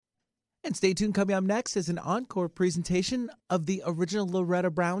And stay tuned, coming up next is an encore presentation of the original Loretta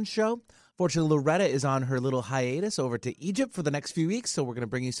Brown Show. Fortunately, Loretta is on her little hiatus over to Egypt for the next few weeks, so we're going to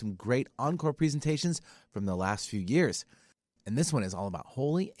bring you some great encore presentations from the last few years. And this one is all about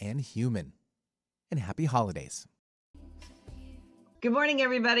holy and human. And happy holidays. Good morning,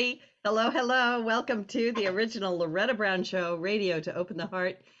 everybody. Hello, hello. Welcome to the original Loretta Brown Show, radio to open the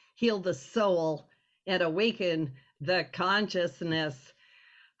heart, heal the soul, and awaken the consciousness.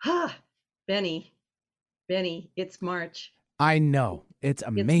 Benny, it's March. I know. It's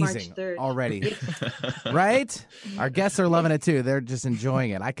amazing March 3rd. Already. Right? Our guests are loving it too. They're just enjoying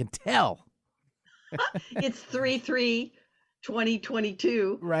it. I can tell. It's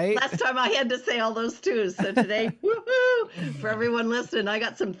 3/3/2022. Right? Last time I had to say all those twos. So today, woohoo! For everyone listening, I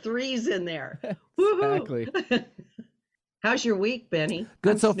got some threes in there. Woohoo! Exactly. How's your week, Benny?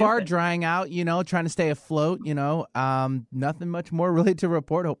 Good so far, drying out, trying to stay afloat, nothing much more really to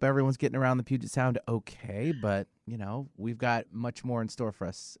report. Hope everyone's getting around the Puget Sound okay, but, we've got much more in store for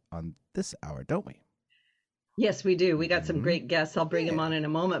us on this hour, don't we? Yes, we do. We got some great guests. I'll bring them on in a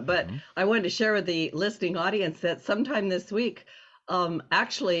moment, but I wanted to share with the listening audience that sometime this week,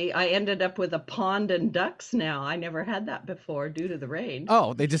 actually, I ended up with a pond and ducks now. I never had that before due to the rain.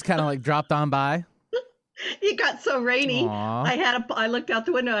 Oh, they just kind of like dropped on by? It got so rainy. Aww. I looked out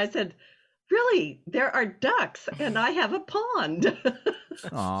the window. I said, really, there are ducks and I have a pond.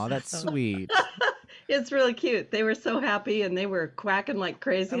 Aw, that's sweet. It's really cute. They were so happy and they were quacking like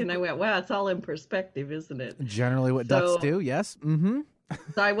crazy. And I went, wow, it's all in perspective, isn't it? Generally what ducks do, yes. Mm-hmm.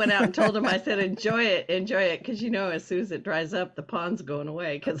 So I went out and told them, I said, enjoy it. Because, as soon as it dries up, the pond's going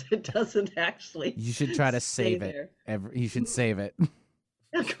away because it doesn't actually. You should try to save it. You should save it.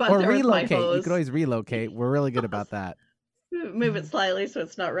 Or relocate. You could always relocate. We're really good about that. Move it slightly so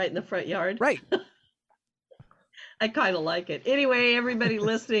it's not right in the front yard. Right. I kind of like it. Anyway, everybody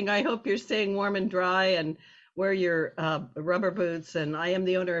listening, I hope you're staying warm and dry and wear your rubber boots. And I am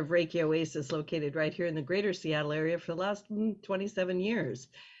the owner of Reiki Oasis, located right here in the greater Seattle area for the last 27 years.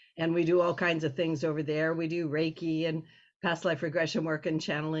 And we do all kinds of things over there. We do Reiki and past life regression work and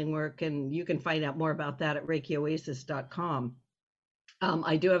channeling work. And you can find out more about that at ReikiOasis.com.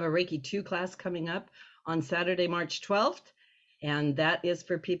 I do have a Reiki 2 class coming up on Saturday, March 12th, and that is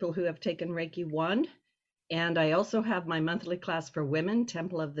for people who have taken Reiki 1. And I also have my monthly class for women,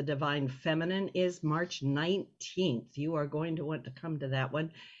 Temple of the Divine Feminine, is March 19th. You are going to want to come to that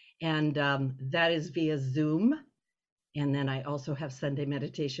one. And that is via Zoom. And then I also have Sunday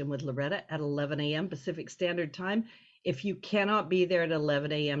meditation with Loretta at 11 a.m. Pacific Standard Time. If you cannot be there at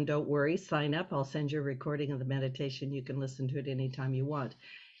 11 a.m., don't worry, sign up. I'll send you a recording of the meditation. You can listen to it anytime you want.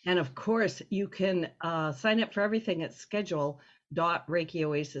 And of course, you can sign up for everything at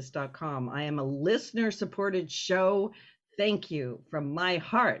schedule.reikioasis.com. I am a listener-supported show. Thank you from my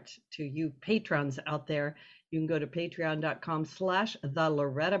heart to you patrons out there. You can go to patreon.com/The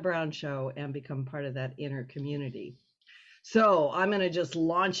Loretta Brown Show and become part of that inner community. So I'm going to just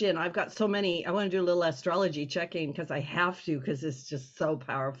launch in. I've got so many. I want to do a little astrology check-in because I have to, because it's just so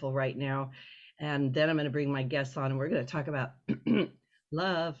powerful right now. And then I'm going to bring my guests on and we're going to talk about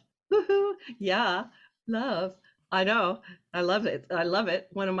love. Woohoo! Yeah, love. I know. I love it. I love it.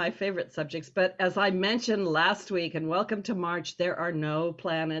 One of my favorite subjects. But as I mentioned last week, and welcome to March, there are no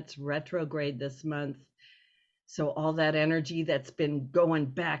planets retrograde this month. So all that energy that's been going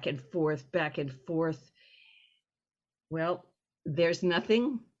back and forth, well, there's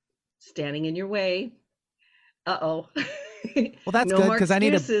nothing standing in your way. Uh-oh. Well, that's no good because I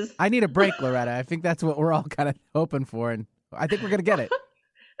need a break, Loretta. I think that's what we're all kind of hoping for, and I think we're going to get it.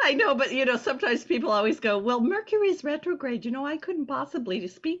 I know, but sometimes people always go, well, Mercury's retrograde. I couldn't possibly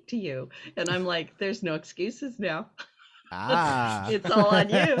speak to you. And I'm like, there's no excuses now. It's all on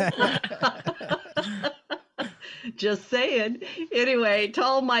you. Just saying. Anyway, to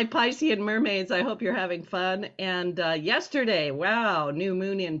all my Piscean mermaids, I hope you're having fun. And yesterday, wow, new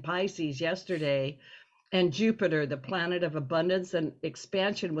moon in Pisces yesterday. And Jupiter, the planet of abundance and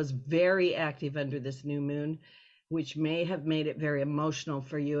expansion, was very active under this new moon, which may have made it very emotional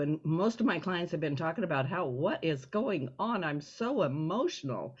for you. And most of my clients have been talking about what is going on? I'm so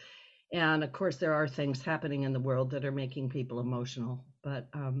emotional. And of course, there are things happening in the world that are making people emotional. But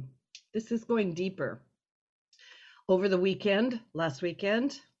this is going deeper. Over the weekend, last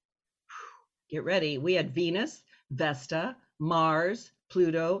weekend, get ready. We had Venus, Vesta, Mars,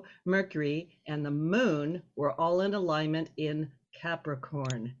 Pluto, Mercury, and the moon were all in alignment in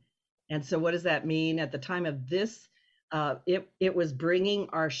Capricorn. And so what does that mean? At the time of this, it was bringing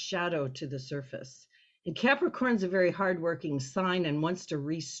our shadow to the surface. And Capricorn's a very hardworking sign and wants to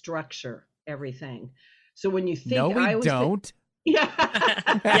restructure everything. So when you think, no, we don't. Yeah.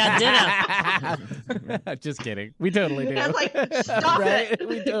 Yeah, ditto. Just kidding. We totally do. I was like, stop right? it.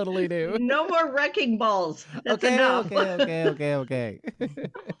 We totally do. No more wrecking balls. That's okay, enough. okay.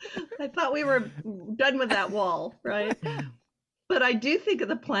 I thought we were done with that wall, right? But I do think of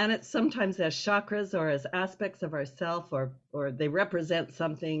the planets sometimes as chakras or as aspects of ourself, or they represent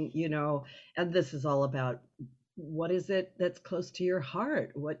something, and this is all about what is it that's close to your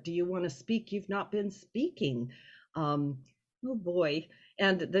heart? What do you want to speak you've not been speaking? Oh boy.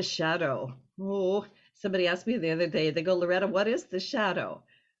 And the shadow. Oh, somebody asked me the other day, they go, Loretta, what is the shadow?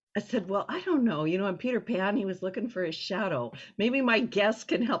 I said, well, I don't know. In Peter Pan, he was looking for his shadow. Maybe my guest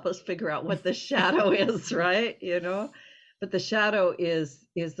can help us figure out what the shadow is, right? But the shadow is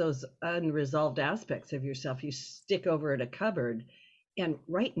those unresolved aspects of yourself you stick over in a cupboard. And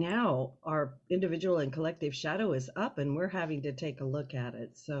right now, our individual and collective shadow is up, and we're having to take a look at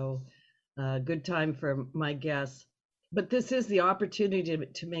it. So, good time for my guests. But this is the opportunity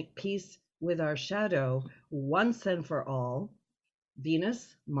to make peace with our shadow once and for all.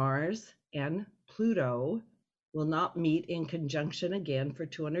 Venus, Mars, and Pluto will not meet in conjunction again for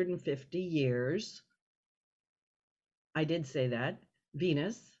 250 years. I did say that.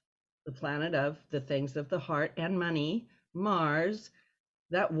 Venus, the planet of the things of the heart and money. Mars,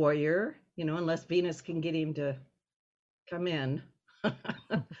 that warrior, unless Venus can get him to come in,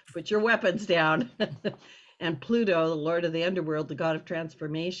 put your weapons down. And Pluto, the lord of the underworld, the god of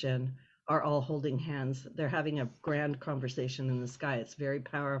transformation, are all holding hands. They're having a grand conversation in the sky. It's very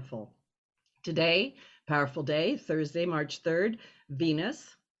powerful. Today, powerful day, Thursday, March 3rd,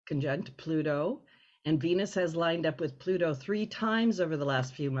 Venus conjunct Pluto. And Venus has lined up with Pluto 3 times over the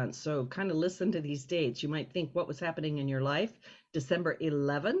last few months. So kind of listen to these dates. You might think what was happening in your life. December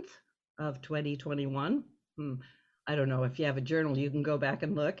 11th of 2021. I don't know if you have a journal, you can go back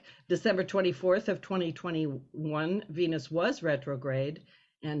and look. December 24th of 2021, Venus was retrograde.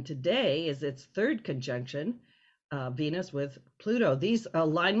 And today is its third conjunction, Venus with Pluto. These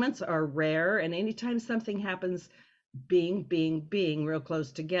alignments are rare. And anytime something happens, being real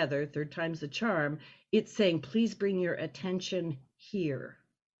close together, third time's the charm, it's saying, please bring your attention here.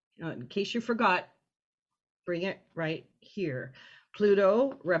 In case you forgot, bring it right here.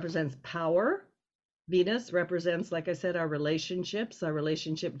 Pluto represents power. Venus represents, like I said, our relationships, our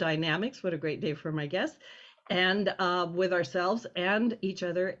relationship dynamics. What a great day for my guests. And with ourselves and each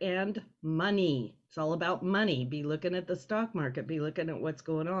other, and money. It's all about money. Be looking at the stock market, be looking at what's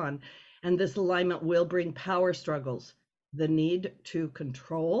going on. And this alignment will bring power struggles, the need to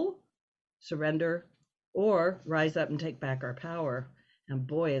control, surrender, or rise up and take back our power. And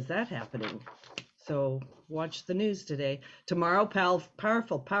boy, is that happening. So watch the news today. Tomorrow,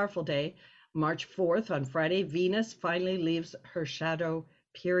 powerful day, March 4th on Friday, Venus finally leaves her shadow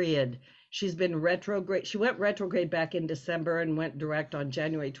period. She's been retrograde. She went retrograde back in December and went direct on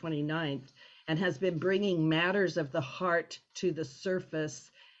January 29th, and has been bringing matters of the heart to the surface.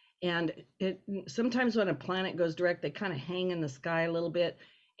 And sometimes when a planet goes direct, they kind of hang in the sky a little bit,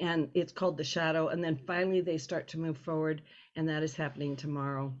 and it's called the shadow. And then finally they start to move forward, and that is happening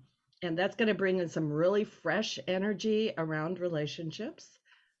tomorrow. And that's going to bring in some really fresh energy around relationships,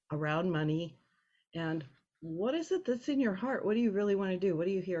 around money. And what is it that's in your heart? What do you really want to do? What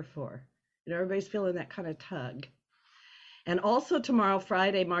are you here for? Everybody's feeling that kind of tug. And also tomorrow,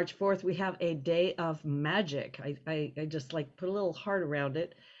 Friday, March 4th, we have a day of magic. I just like put a little heart around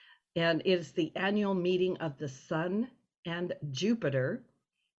it. And it's the annual meeting of the Sun and Jupiter.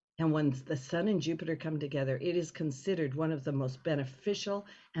 And when the Sun and Jupiter come together, it is considered one of the most beneficial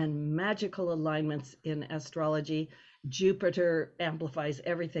and magical alignments in astrology. Jupiter amplifies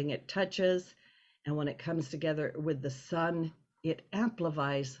everything it touches. And when it comes together with the Sun, it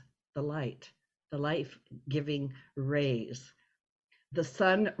amplifies the light, the life-giving rays. The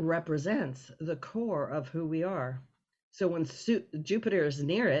Sun represents the core of who we are. So when Jupiter is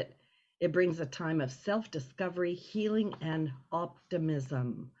near it, it brings a time of self-discovery, healing, and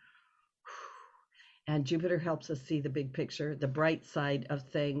optimism. And Jupiter helps us see the big picture, the bright side of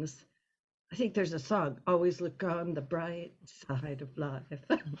things. I think there's a song, always look on the bright side of life.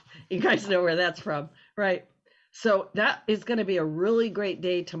 You guys know where that's from, right? So that is going to be a really great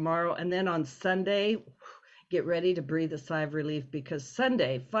day tomorrow. And then on Sunday, get ready to breathe a sigh of relief, because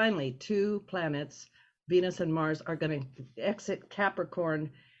Sunday, finally, 2 planets, Venus and Mars, are going to exit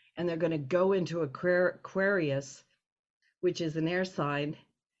Capricorn, and they're going to go into Aquarius, which is an air sign,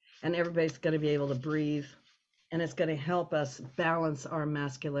 and everybody's going to be able to breathe. And it's going to help us balance our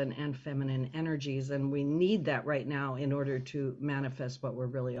masculine and feminine energies. And we need that right now in order to manifest what we're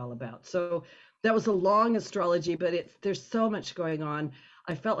really all about. So that was a long astrology, but there's so much going on.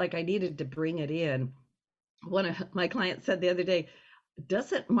 I felt like I needed to bring it in. one of my clients said the other day,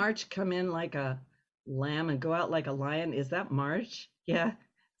 doesn't March come in like a lamb and go out like a lion? Is that March? Yeah.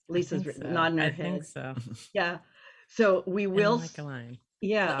 Lisa's nodding her I head. think so. Yeah. So we will. In like a lion.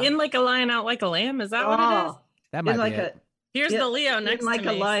 Yeah. In like a lion, out like a lamb. Is that what it is? That might like be it. Here's the Leo next like to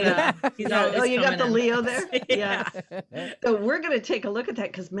me. a lion. So he's Yeah. always Oh, you got the coming in. Leo there? Yeah. So we're going to take a look at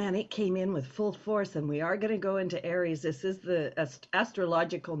that because, man, it came in with full force, and we are going to go into Aries. This is the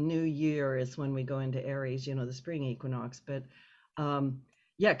astrological new year is when we go into Aries, the spring equinox. But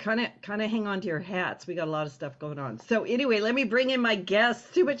yeah, kind of hang on to your hats. We got a lot of stuff going on. So anyway, let me bring in my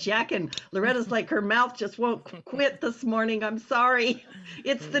guests. Too much yakking. Loretta's like her mouth just won't quit this morning. I'm sorry.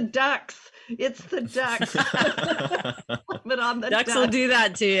 It's the ducks. It's the ducks. But on the ducks will do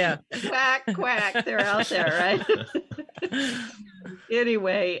that to you. Quack, quack. They're out there, right?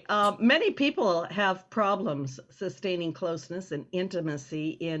 Anyway, many people have problems sustaining closeness and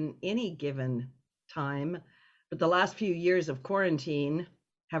intimacy in any given time. But the last few years of quarantine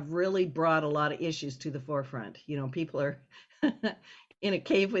have really brought a lot of issues to the forefront. People are in a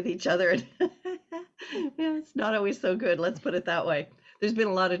cave with each other. And yeah, it's not always so good. Let's put it that way. There's been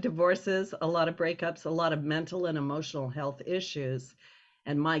a lot of divorces, a lot of breakups, a lot of mental and emotional health issues.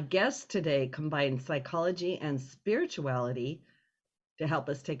 And my guest today combines psychology and spirituality to help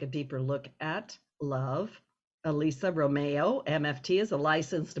us take a deeper look at love. Elisa Romeo, MFT, is a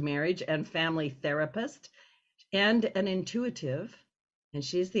licensed marriage and family therapist and an intuitive, and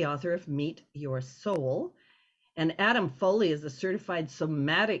she's the author of Meet Your Soul. And Adam Foley is a certified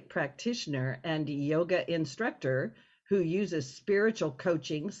somatic practitioner and yoga instructor who uses spiritual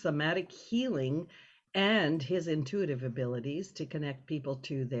coaching, somatic healing, and his intuitive abilities to connect people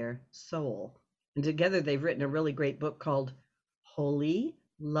to their soul. And together they've written a really great book called Holy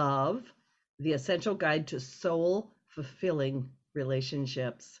Love, The Essential Guide to Soul Fulfilling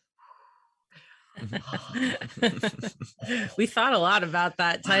Relationships. We thought a lot about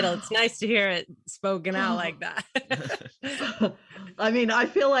that title. It's nice to hear it spoken out like that. I mean, I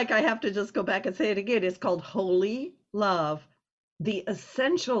feel like I have to just go back and say it again. It's called Holy Love, the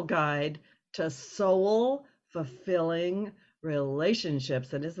essential guide to soul fulfilling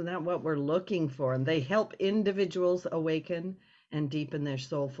relationships. And isn't that what we're looking for? And they help individuals awaken and deepen their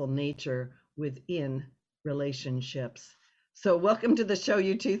soulful nature within relationships. So welcome to the show,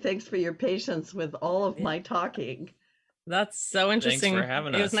 you two. Thanks for your patience with all of my talking. That's so interesting. Thanks for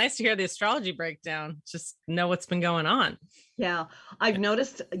having us. It was nice to hear the astrology breakdown. Just know what's been going on. Yeah, I've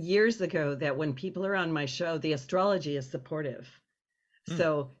noticed years ago that when people are on my show, the astrology is supportive.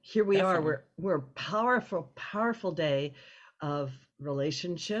 So here we Definitely. are. We're a powerful day of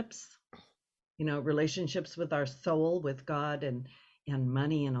relationships. Relationships with our soul, with God, and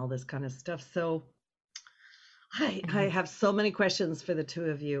money, and all this kind of stuff. So I have so many questions for the two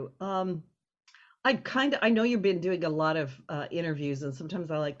of you. I know you've been doing a lot of interviews, and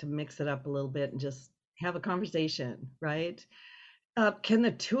sometimes I like to mix it up a little bit and just have a conversation, right? Can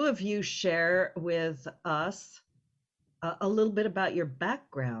the two of you share with us a little bit about your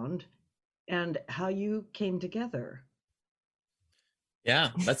background and how you came together?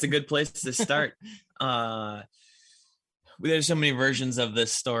 Yeah, that's a good place to start. There's so many versions of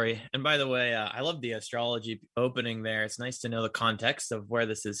this story. And by the way, I love the astrology opening there. It's nice to know the context of where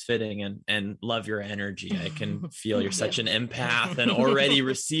this is fitting and love your energy. I can feel you're such an empath and already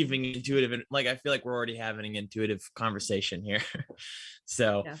receiving intuitive. And I feel like we're already having an intuitive conversation here.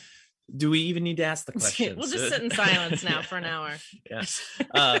 So do we even need to ask the questions? We'll just sit in silence now for an hour. Yes.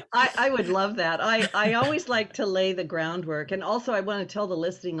 I would love that. I always like to lay the groundwork. And also I want to tell the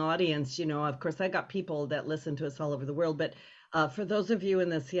listening audience, of course, I got people that listen to us all over the world, but for those of you in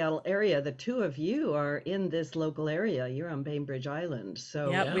the Seattle area, the two of you are in this local area. You're on Bainbridge Island.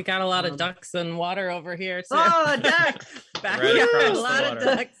 So we got a lot of ducks and water over here. So. Oh, ducks! A lot of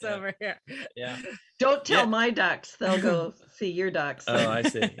ducks over here. Yeah. Don't tell my ducks. They'll go see your ducks. Oh, I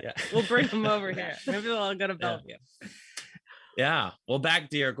see. Yeah. We'll bring them over here. Maybe they'll go to Bellevue. Yeah. Well, back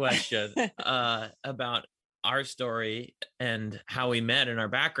to your question about our story and how we met and our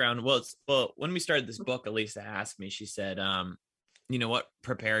background. Well, when we started this book, Elisa asked me, she said, what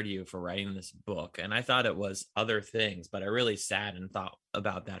prepared you for writing this book? And I thought it was other things, but I really sat and thought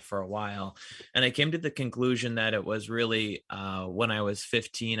about that for a while. And I came to the conclusion that it was really when I was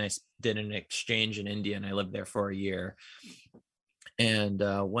 15, I did an exchange in India and I lived there for a year. And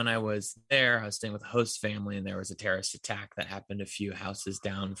when I was there, I was staying with a host family and there was a terrorist attack that happened a few houses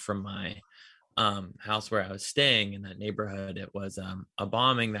down from my house where I was staying in that neighborhood. It was a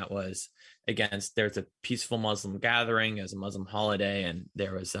bombing that was there's a peaceful Muslim gathering. It was a Muslim holiday, and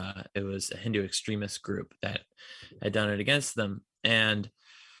it was a Hindu extremist group that had done it against them. And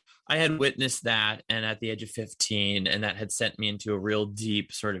I had witnessed that, and at the age of 15, and that had sent me into a real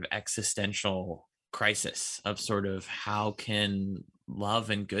deep sort of existential crisis of sort of how can love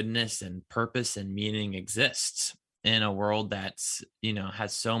and goodness and purpose and meaning exist in a world that's,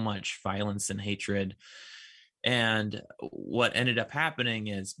 has so much violence and hatred. And what ended up happening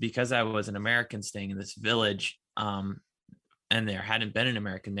is, because I was an American staying in this village, and there hadn't been an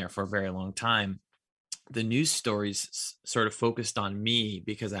American there for a very long time, the news stories sort of focused on me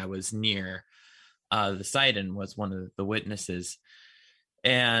because I was near the site and was one of the witnesses.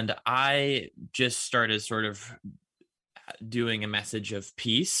 And I just started sort of doing a message of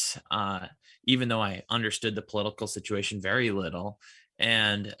peace, even though I understood the political situation very little.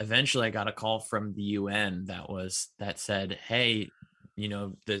 And eventually I got a call from the UN that said, hey,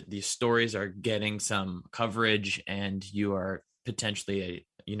 these stories are getting some coverage, and you are potentially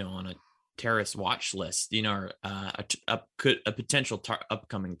on a terrorist watch list, or a potential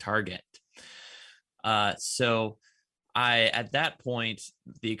upcoming target. So at that point,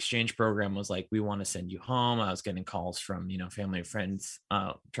 the exchange program was like, we want to send you home. I was getting calls from, family and friends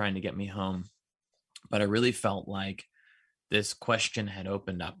trying to get me home. But I really felt like this question had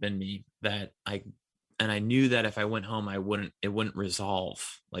opened up in me that I knew that if I went home, it wouldn't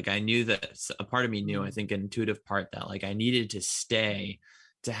resolve. Like, I knew that a part of me knew, I think an intuitive part, that like I needed to stay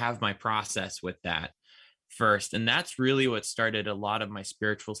to have my process with that first. And that's really what started a lot of my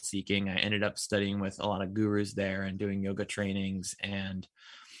spiritual seeking. I ended up studying with a lot of gurus there and doing yoga trainings, and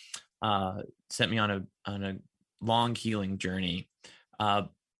sent me on a long healing journey. But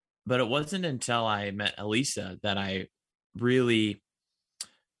it wasn't until I met Elisa that I really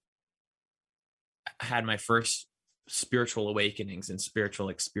had my first spiritual awakenings and spiritual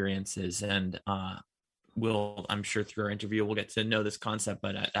experiences. And I'm sure through our interview we'll get to know this concept,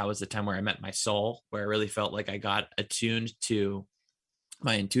 but that was the time where I met my soul, where I really felt like I got attuned to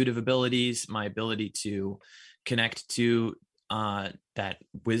my intuitive abilities, my ability to connect to that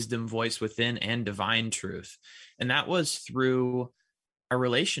wisdom voice within and divine truth. And that was through a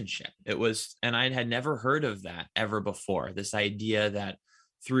relationship. And I had never heard of that ever before, this idea that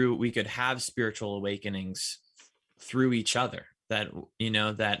we could have spiritual awakenings through each other, that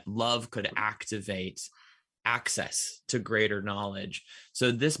that love could activate access to greater knowledge.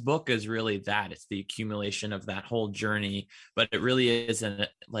 So this book is really that. It's the accumulation of that whole journey, but it really is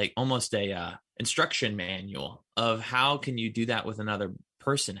almost a instruction manual of how can you do that with another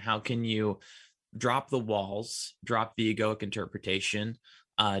person? How can you drop the walls, drop the egoic interpretation,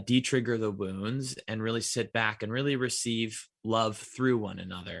 de-trigger the wounds, and really sit back and really receive love through one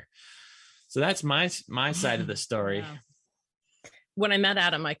another. So that's my side of the story. Yeah. When I met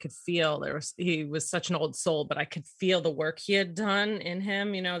Adam, I could feel he was such an old soul, but I could feel the work he had done in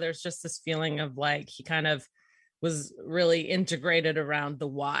him. There's just this feeling of like he kind of was really integrated around the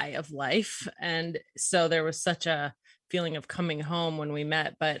why of life. And so there was such a feeling of coming home when we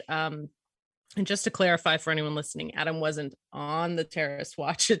met. But and just to clarify for anyone listening, Adam wasn't on the terrorist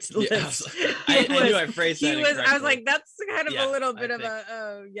watch list. I knew I phrased that incorrectly. I was like, that's kind of a little bit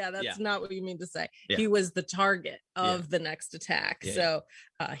that's not what you mean to say. Yeah. He was the target of the next attack. Yeah. So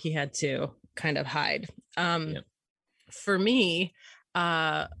he had to kind of hide. For me,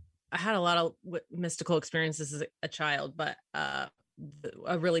 I had a lot of mystical experiences as a child, but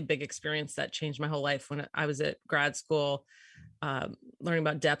a really big experience that changed my whole life when I was at grad school, learning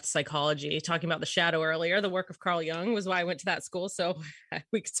about depth psychology, talking about the shadow earlier. The work of Carl Jung was why I went to that school. So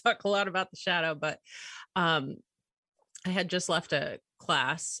we could talk a lot about the shadow, but I had just left a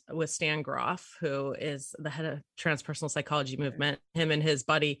class with Stan Groff, who is the head of transpersonal psychology movement, him and his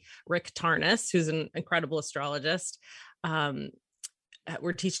buddy, Rick Tarnas, who's an incredible astrologist.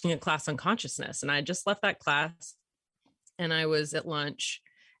 We're teaching a class on consciousness. And I just left that class and I was at lunch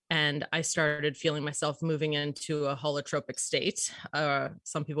and I started feeling myself moving into a holotropic state.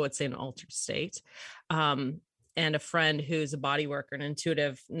 Some people would say an altered state. And a friend who's a body worker and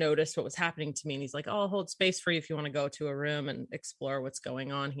intuitive noticed what was happening to me. And he's like, oh, I'll hold space for you if you want to go to a room and explore what's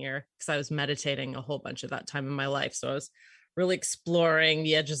going on here. Because I was meditating a whole bunch of that time in my life. So I was really exploring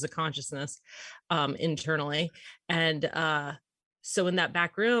the edges of consciousness internally. And so in that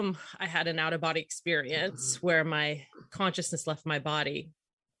back room, I had an out-of-body experience where my consciousness left my body.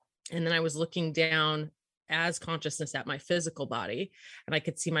 And then I was looking down as consciousness at my physical body, and I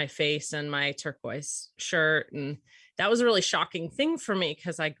could see my face and my turquoise shirt. And that was a really shocking thing for me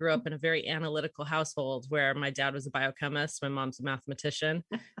because I grew up in a very analytical household where my dad was a biochemist, my mom's a mathematician.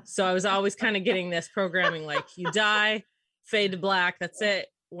 So I was always kind of getting this programming, like you die, fade to black, that's it,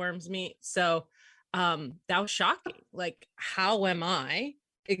 worms meat. So that was shocking. Like, how am I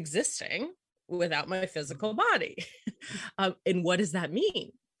existing without my physical body? And what does that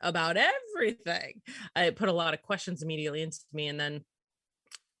mean? about everything. It put a lot of questions immediately into me. And then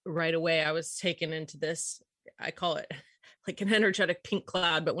right away, I was taken into this, I call it like an energetic pink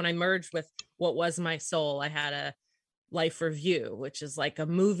cloud. But when I merged with what was my soul, I had a life review, which is like a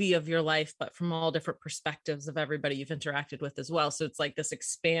movie of your life, but from all different perspectives of everybody you've interacted with as well. So it's like this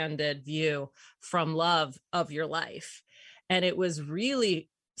expanded view from love of your life. And it was really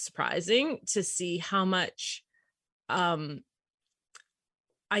surprising to see how much I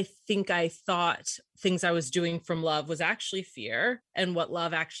think I thought things I was doing from love was actually fear, and what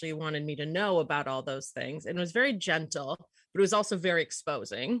love actually wanted me to know about all those things. And it was very gentle, but it was also very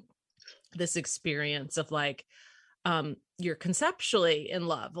exposing, this experience of like, you're conceptually in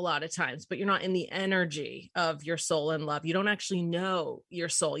love a lot of times, but you're not in the energy of your soul in love. You don't actually know your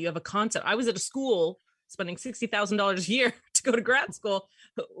soul. You have a concept. I was at a school spending $60,000 a year to go to grad school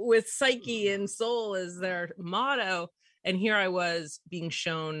with psyche and soul as their motto. And here I was being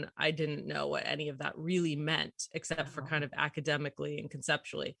shown I didn't know what any of that really meant, except for kind of academically and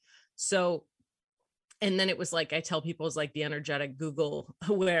conceptually. So, and then it was like, I tell people, it's like the energetic Google,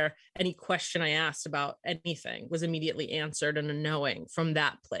 where any question I asked about anything was immediately answered and a knowing from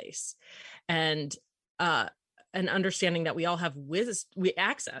that place. And understanding that we all have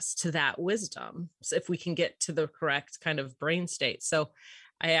access to that wisdom, so if we can get to the correct kind of brain state. So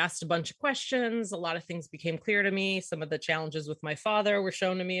I asked a bunch of questions. A lot of things became clear to me. Some of the challenges with my father were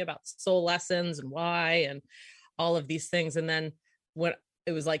shown to me about soul lessons and why, and all of these things. And then when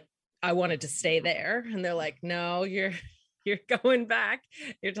it was like, I wanted to stay there, and they're like, no, you're going back.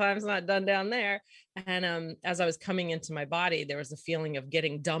 Your time's not done down there. And as I was coming into my body, there was a feeling of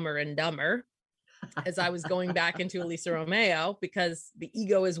getting dumber and dumber as I was going back into Elisa Romeo, because the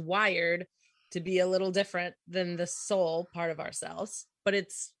ego is wired to be a little different than the soul part of ourselves, but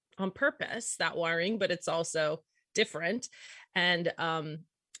it's on purpose, that wiring, but it's also different. And then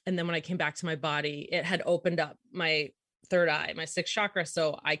when I came back to my body, it had opened up my third eye, my sixth chakra.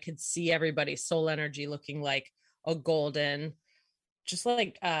 So I could see everybody's soul energy looking like a golden, just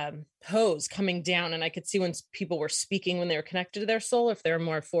like hose coming down. And I could see when people were speaking, when they were connected to their soul, if they were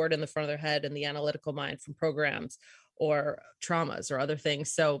more forward in the front of their head and the analytical mind from programs or traumas or other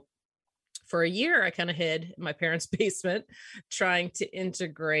things. So for a year, I kind of hid in my parents' basement, trying to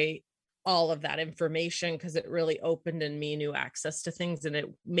integrate all of that information, because it really opened in me new access to things. And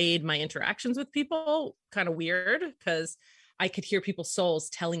it made my interactions with people kind of weird, because I could hear people's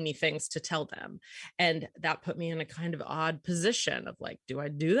souls telling me things to tell them. And that put me in a kind of odd position of like, do I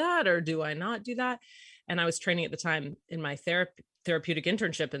do that or do I not do that? And I was training at the time in my therapeutic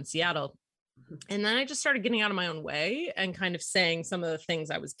internship in Seattle. And then I just started getting out of my own way and kind of saying some of the things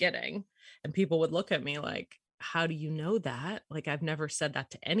I was getting. And people would look at me like, how do you know that? Like, I've never said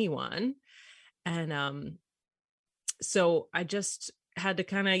that to anyone. And so I just had to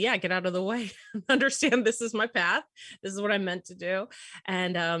kind of, get out of the way, understand this is my path. This is what I'm meant to do.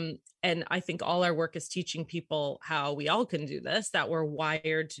 And I think all our work is teaching people how we all can do this, that we're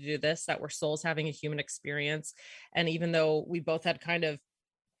wired to do this, that we're souls having a human experience. And even though we both had kind of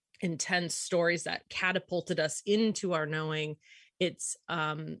intense stories that catapulted us into our knowing, it's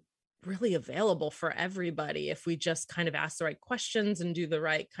really available for everybody if we just kind of ask the right questions and do the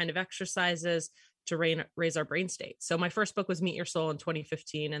right kind of exercises to raise our brain state. So my first book was Meet Your Soul in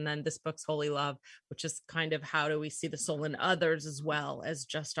 2015. And then this book's Holy Love, which is kind of how do we see the soul in others as well as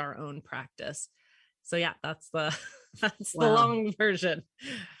just our own practice. So yeah, that's the long version.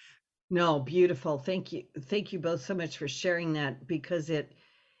 No, beautiful. Thank you. Thank you both so much for sharing that, because it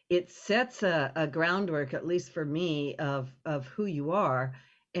sets a groundwork, at least for me, of who you are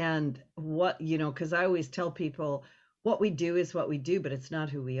and what, because I always tell people what we do is what we do, but it's not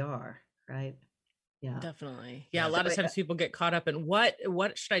who we are. Right. Yeah, definitely. Yeah. A lot of times people get caught up in what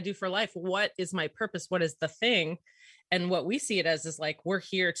should I do for life? What is my purpose? What is the thing? And what we see it as is like, we're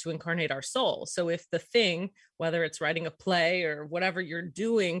here to incarnate our soul. So if the thing, whether it's writing a play or whatever you're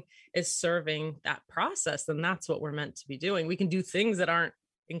doing, is serving that process, then that's what we're meant to be doing. We can do things that aren't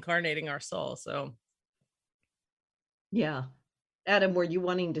incarnating our soul. So yeah. Adam, were you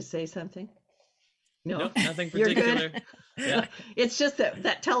wanting to say something? No, nope, nothing particular. Yeah. It's just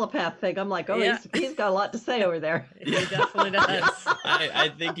that telepath thing. I'm like, he's got a lot to say over there. He definitely does.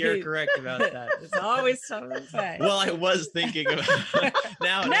 I think you're correct about that. It's always something to say. Well, I was thinking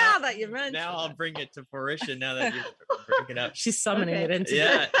about now that you mentioned. Now I'll bring it to fruition. Now that you bring it up, she's summoning it into.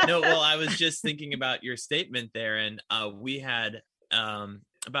 Yeah. No. Well, I was just thinking about your statement there, and we had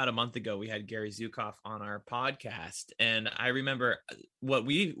about a month ago, we had Gary Zukav on our podcast. And I remember what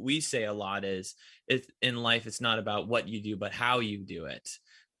we say a lot is, in life, it's not about what you do, but how you do it.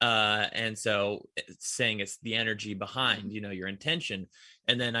 And so saying it's the energy behind, your intention.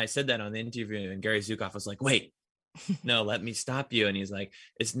 And then I said that on the interview, and Gary Zukav was like, wait, no, let me stop you. And he's like,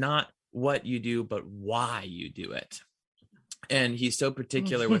 it's not what you do, but why you do it. And he's so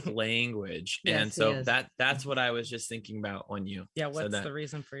particular with language. Yes, and so that's what I was just thinking about when you what's the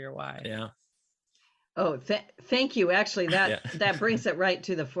reason for your why? Yeah. Oh, thank you. Actually, that brings it right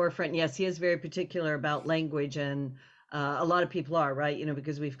to the forefront. Yes, he is very particular about language, and a lot of people are, right?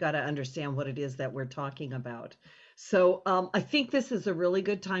 Because we've got to understand what it is that we're talking about. So I think this is a really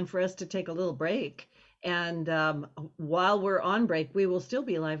good time for us to take a little break. And while we're on break, we will still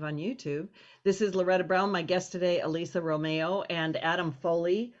be live on YouTube. This is Loretta Brown, my guest today, Elisa Romeo, and Adam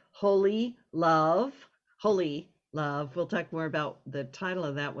Foley, Holy Love. We'll talk more about the title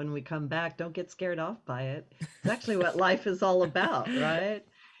of that when we come back. Don't get scared off by it. It's actually what life is all about, right?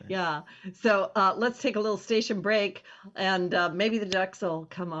 Yeah. So let's take a little station break, and maybe the ducks will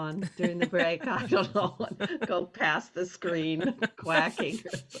come on during the break. I don't know. Go past the screen quacking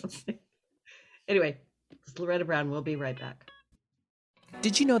or something. Anyway, it's Loretta Brown. We'll be right back.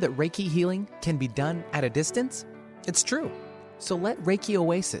 Did you know that Reiki healing can be done at a distance? It's true. So let Reiki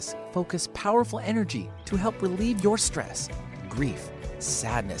Oasis focus powerful energy to help relieve your stress, grief,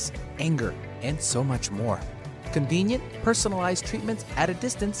 sadness, anger, and so much more. Convenient, personalized treatments at a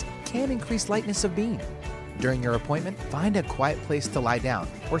distance can increase lightness of being. During your appointment, find a quiet place to lie down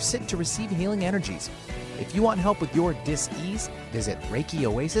or sit to receive healing energies. If you want help with your dis-ease, visit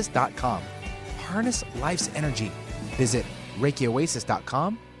ReikiOasis.com. Harness life's energy. Visit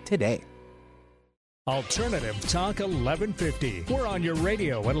ReikiOasis.com today. Alternative Talk 1150. We're on your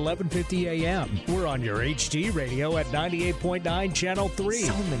radio at 1150 a.m. We're on your HD radio at 98.9 Channel 3.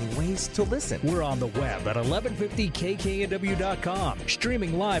 So many ways to listen. We're on the web at 1150kknw.com.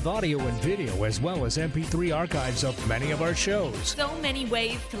 Streaming live audio and video as well as MP3 archives of many of our shows. So many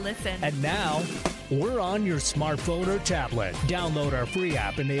ways to listen. And now, we're on your smartphone or tablet. Download our free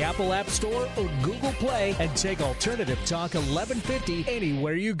app in the Apple App Store or Google Play and take Alternative Talk 1150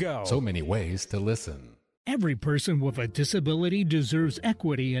 anywhere you go. So many ways to listen. Every person with a disability deserves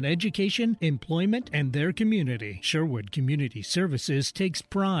equity in education, employment, and their community. Sherwood Community Services takes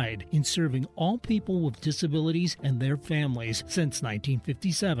pride in serving all people with disabilities and their families since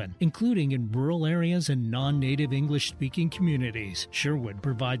 1957, including in rural areas and non-native English-speaking communities. Sherwood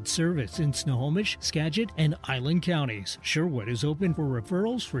provides service in Snohomish, Skagit, and Island counties. Sherwood is open for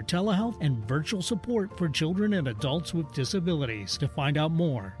referrals for telehealth and virtual support for children and adults with disabilities. To find out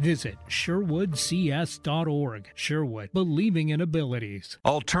more, visit sherwoodcs.org. Sherwood, believing in abilities.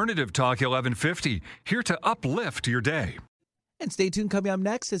 Alternative Talk 1150, here to uplift your day. And stay tuned. Coming up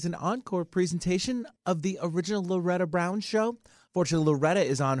next is an encore presentation of the original Loretta Brown show. Fortunately, Loretta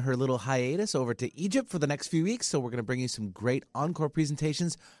is on her little hiatus over to Egypt for the next few weeks, so we're going to bring you some great encore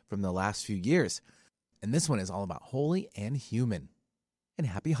presentations from the last few years. And this one is all about holy and human. And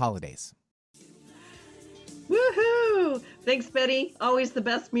happy holidays. Woohoo! Thanks, Betty. Always the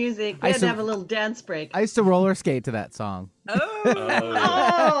best music. We had to have a little dance break. I used to roller skate to that song.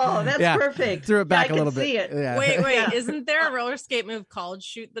 Oh, that's perfect. Threw it back a little bit. See it. Yeah. Wait. Isn't there a roller skate move called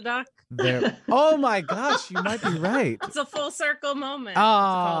Shoot the Duck? Oh my gosh, you might be right. It's a full circle moment.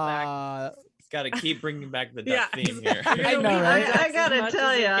 It's got to keep bringing back the duck theme here. I know, right? I got to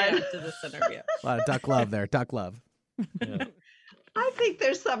tell you. To this interview. A lot of duck love there. Duck love. Yeah. I think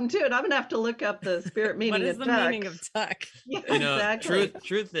there's something to it. I'm going to have to look up the spirit meaning of duck. What is the meaning of duck? Yeah, exactly.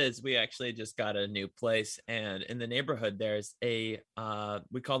 Truth is we actually just got a new place, and in the neighborhood there's a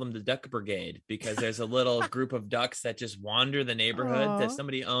we call them the Duck Brigade, because there's a little group of ducks that just wander the neighborhood. That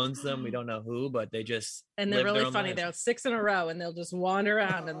somebody owns them. We don't know who, but they just and they're really funny. They're 6 in a row, and they'll just wander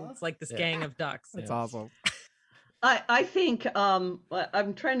around, and it's like this gang of ducks. That's awesome. I think I'm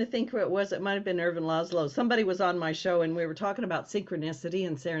trying to think who it was. It might have been Irvin Laszlo. Somebody was on my show, and we were talking about synchronicity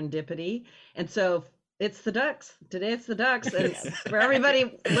and serendipity. And so it's the ducks. Today it's the ducks. And for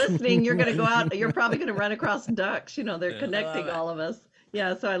everybody listening, you're going to go out. You're probably going to run across ducks. They're connecting all of us.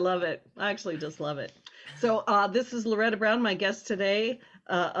 Yeah, so I love it. I actually just love it. So this is Loretta Brown, my guest today,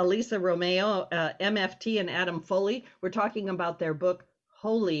 Elisa Romeo, MFT, and Adam Foley. We're talking about their book,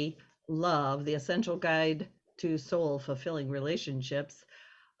 Holy Love, The Essential Guide to Soul-Fulfilling Relationships.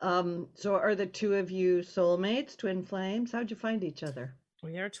 So are the two of you soulmates, twin flames? How'd you find each other?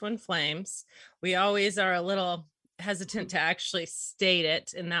 We are twin flames. We always are a little hesitant to actually state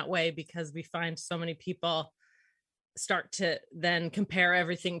it in that way, because we find so many people start to then compare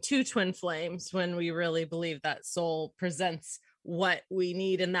everything to twin flames when we really believe that soul presents what we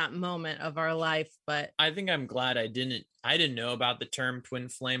need in that moment of our life. But I think I'm glad I didn't know about the term twin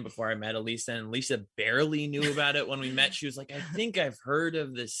flame before I met Elisa, and Elisa barely knew about it when we met. She was like, I think I've heard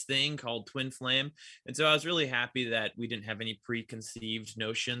of this thing called twin flame. And so I was really happy that we didn't have any preconceived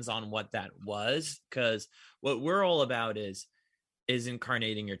notions on what that was, because what we're all about is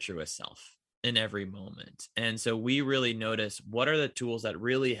incarnating your truest self in every moment. And so we really notice what are the tools that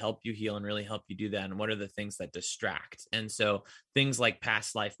really help you heal and really help you do that, and what are the things that distract. And so things like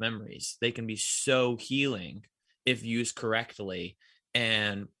past life memories, they can be so healing if used correctly,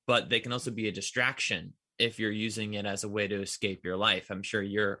 but they can also be a distraction if you're using it as a way to escape your life. I'm sure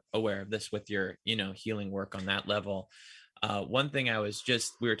you're aware of this with your healing work on that level. One thing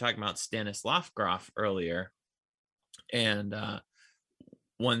we were talking about Stanislav Grof earlier, and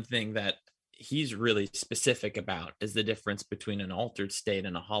one thing that he's really specific about is the difference between an altered state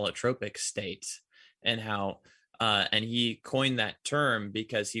and a holotropic state, and how and he coined that term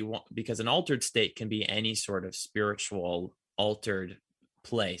because an altered state can be any sort of spiritual altered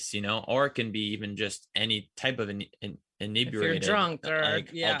place, or it can be even just any type of inebriated, if you're drunk or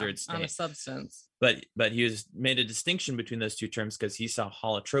altered state on a substance. But he made a distinction between those two terms because he saw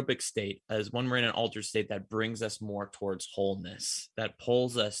holotropic state as when we're in an altered state that brings us more towards wholeness, that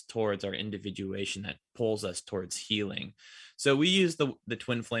pulls us towards our individuation, that pulls us towards healing. So we use the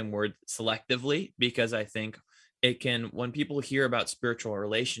twin flame word selectively because I think it can, when people hear about spiritual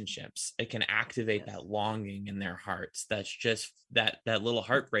relationships, it can activate that longing in their hearts. That's just that little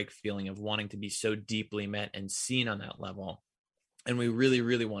heartbreak feeling of wanting to be so deeply met and seen on that level. And we really,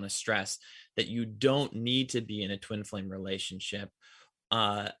 really want to stress that you don't need to be in a twin flame relationship.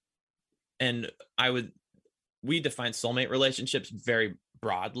 And we define soulmate relationships very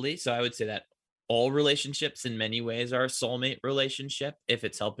broadly. So I would say that all relationships in many ways are a soulmate relationship if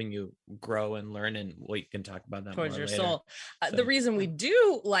it's helping you grow and learn, and we can talk about that towards more your later. soul. The reason we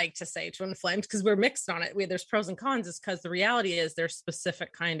do like to say twin flames, because we're mixed on it, there's pros and cons, is because the reality is there's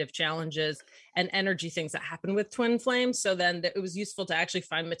specific kind of challenges and energy things that happen with twin flames. So then it was useful to actually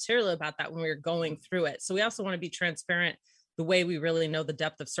find material about that when we were going through it. So we also want to be transparent. The way we really know the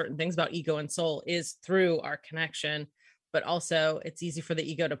depth of certain things about ego and soul is through our connection. But also it's easy for the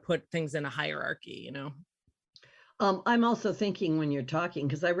ego to put things in a hierarchy, I'm also thinking when you're talking,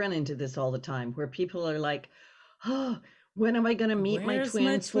 because I run into this all the time where people are like, oh, when am I going to meet my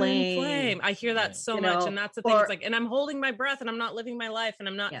twin flame? I hear that so much. And that's the thing. It's like, and I'm holding my breath and I'm not living my life and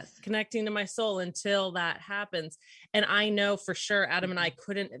I'm not connecting to my soul until that happens. And I know for sure, Adam and I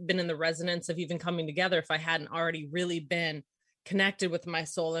couldn't have been in the resonance of even coming together if I hadn't already really been connected with my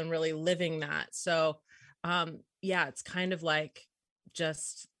soul and really living that. So, it's kind of like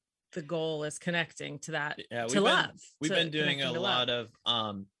just the goal is connecting to that, to love. We've been doing a lot of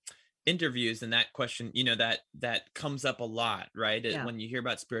interviews, and that question, that comes up a lot, right? When you hear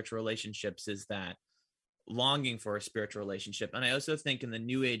about spiritual relationships, is that longing for a spiritual relationship. And I also think in the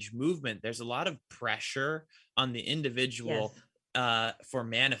New Age movement, there's a lot of pressure on the individual for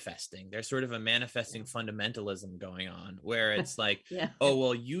manifesting. There's sort of a manifesting fundamentalism going on where it's like, oh,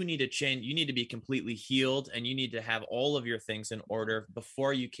 well, you need to change, you need to be completely healed, and you need to have all of your things in order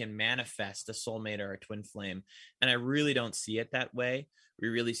before you can manifest a soulmate or a twin flame. And I really don't see it that way. We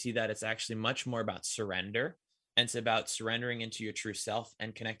really see that it's actually much more about surrender, and it's about surrendering into your true self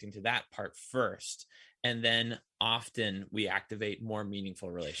and connecting to that part first. And then often we activate more meaningful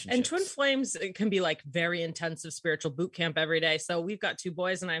relationships. And twin flames, it can be like very intensive spiritual boot camp every day. So we've got 2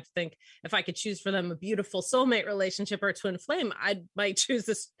 boys, and I think if I could choose for them a beautiful soulmate relationship or a twin flame, I might choose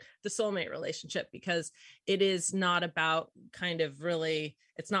the soulmate relationship, because it is not about kind of really,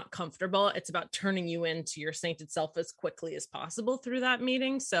 it's not comfortable. It's about turning you into your sainted self as quickly as possible through that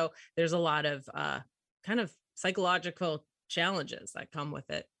meeting. So there's a lot of kind of psychological challenges that come with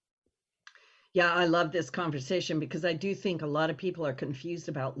it. Yeah, I love this conversation because I do think a lot of people are confused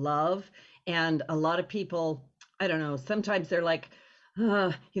about love, and a lot of people, I don't know, sometimes they're like,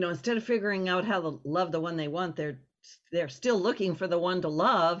 instead of figuring out how to love the one they want, they're still looking for the one to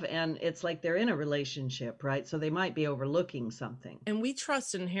love, and it's like they're in a relationship, right? So they might be overlooking something. And we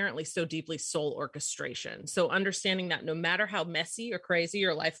trust inherently so deeply soul orchestration. So understanding that no matter how messy or crazy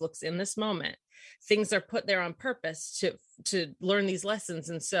your life looks in this moment, things are put there on purpose to learn these lessons.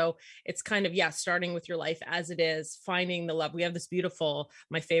 And so it's kind of, starting with your life as it is, finding the love. We have this beautiful,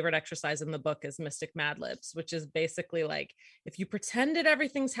 my favorite exercise in the book is Mystic Mad Libs, which is basically like, if you pretended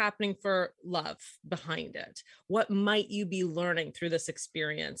everything's happening for love behind it, what might you be learning through this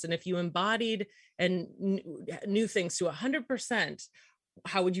experience? And if you embodied and knew things to 100%,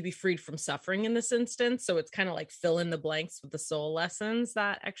 how would you be freed from suffering in this instance? So it's kind of like fill in the blanks with the soul lessons,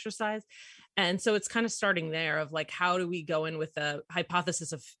 that exercise. And so it's kind of starting there of like, how do we go in with a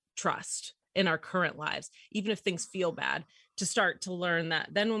hypothesis of trust in our current lives, even if things feel bad, to start to learn that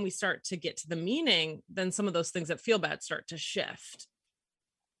then when we start to get to the meaning, then some of those things that feel bad start to shift.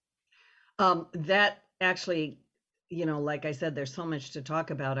 That actually, like I said, there's so much to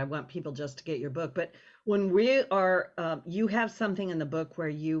talk about. I want people just to get your book. But when we are, you have something in the book where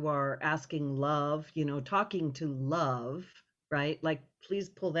you are asking love, talking to love, right? Like, please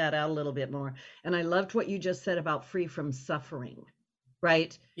pull that out a little bit more. And I loved what you just said about free from suffering,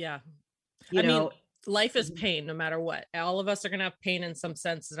 right? Yeah. I mean, life is pain no matter what. All of us are going to have pain in some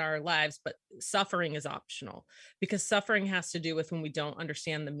sense in our lives, but suffering is optional, because suffering has to do with when we don't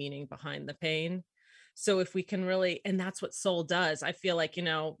understand the meaning behind the pain. So if we can really, and that's what soul does. I feel like,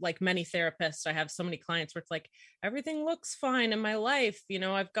 like many therapists, I have so many clients where it's like, everything looks fine in my life.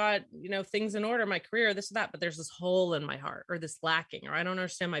 I've got, things in order, my career, this, that, but there's this hole in my heart, or this lacking, or I don't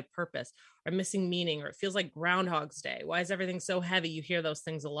understand my purpose, or I'm missing meaning, or it feels like Groundhog's Day. Why is everything so heavy? You hear those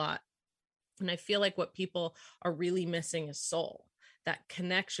things a lot. And I feel like what people are really missing is soul, that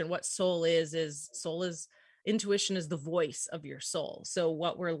connection. What soul is intuition is the voice of your soul. So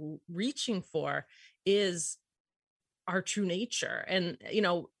what we're reaching for is our true nature. And,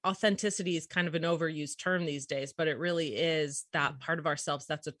 authenticity is kind of an overused term these days, but it really is that part of ourselves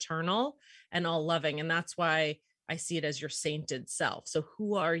that's eternal and all loving. And that's why I see it as your sainted self. So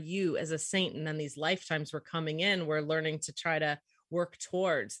who are you as a saint? And then these lifetimes we're coming in, we're learning to try to work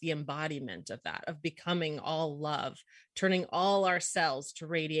towards the embodiment of that, of becoming all love, turning all our cells to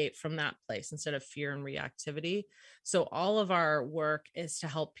radiate from that place instead of fear and reactivity. So all of our work is to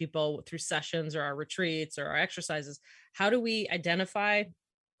help people through sessions or our retreats or our exercises. How do we identify,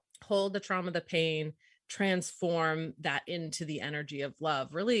 hold the trauma, the pain, transform that into the energy of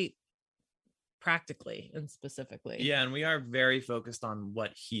love, really practically and specifically? Yeah. And we are very focused on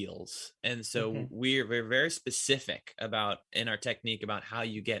what heals. And so we're very specific about in our technique about how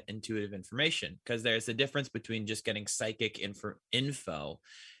you get intuitive information, because there's a difference between just getting psychic info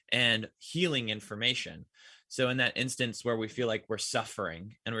and healing information. So in that instance where we feel like we're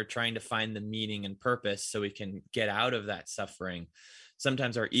suffering and we're trying to find the meaning and purpose so we can get out of that suffering,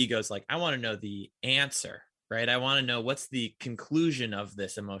 sometimes our ego's like, I want to know the answer. Right? I want to know, what's the conclusion of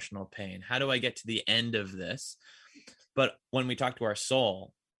this emotional pain? How do I get to the end of this? But when we talk to our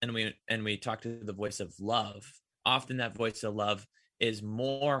soul and we talk to the voice of love, often that voice of love is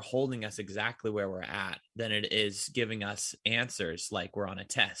more holding us exactly where we're at than it is giving us answers like we're on a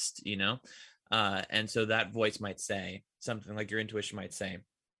test, and so that voice might say something like, your intuition might say,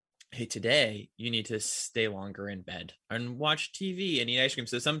 hey, today you need to stay longer in bed and watch TV and eat ice cream.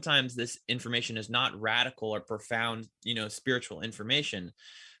 So sometimes this information is not radical or profound, spiritual information,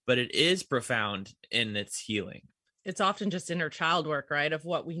 but it is profound in its healing. It's often just inner child work, right? Of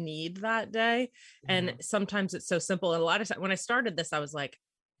what we need that day. And sometimes it's so simple. And a lot of times when I started this, I was like,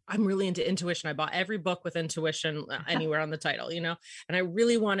 I'm really into intuition. I bought every book with intuition anywhere on the title, and I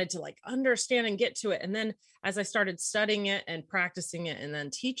really wanted to like understand and get to it. And then as I started studying it and practicing it and then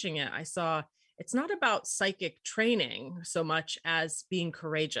teaching it, I saw it's not about psychic training so much as being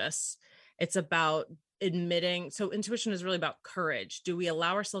courageous. It's about admitting. So intuition is really about courage. Do we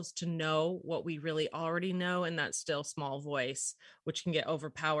allow ourselves to know what we really already know in that still small voice, which can get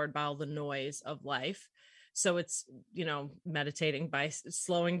overpowered by all the noise of life? So it's, meditating by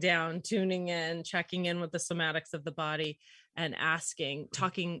slowing down, tuning in, checking in with the somatics of the body and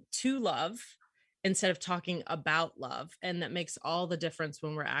talking to love instead of talking about love. And that makes all the difference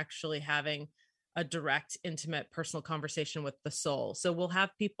when we're actually having a direct, intimate, personal conversation with the soul. So we'll have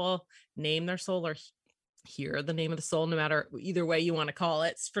people name their soul or hear the name of the soul, no matter either way you want to call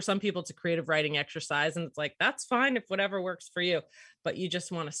it. For some people, it's a creative writing exercise, and it's like, that's fine if whatever works for you, but you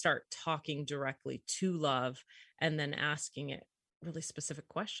just want to start talking directly to love and then asking it really specific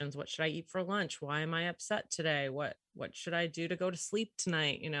questions. What should I eat for lunch? Why am I upset today? What should I do to go to sleep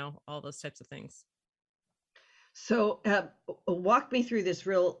tonight? All those types of things. So walk me through this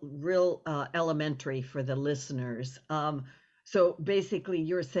real elementary for the listeners. So basically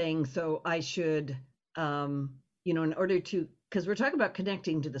you're saying, so I should, in order to, because we're talking about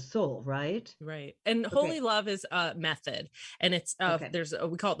connecting to the soul, right? Right. And Holy Love is a method, and it's,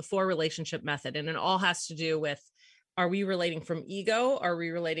 we call it the 4 relationship method. And it all has to do with, are we relating from ego? Are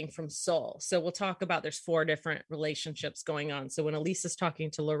we relating from soul? So we'll talk about, there's 4 different relationships going on. So when Elisa's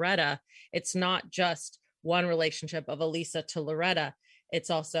talking to Loretta, it's not just one relationship of Elisa to Loretta. It's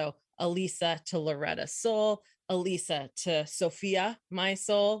also Elisa to Loretta's soul, Elisa to Sophia, my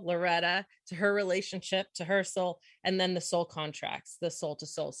soul, Loretta to her relationship, to her soul, and then the soul contracts, the soul to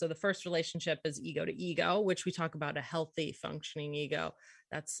soul. So the first relationship is ego to ego, which we talk about a healthy functioning ego.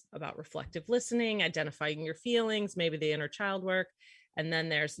 That's about reflective listening, identifying your feelings, maybe the inner child work. And then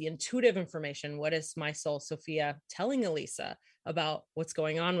there's the intuitive information. What is my soul, Sophia, telling Elisa about what's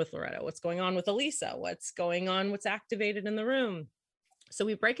going on with Loretta? What's going on with Elisa? What's going on? What's activated in the room? So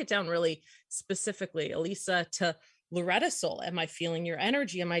we break it down really specifically. Elisa to Loretta's soul. Am I feeling your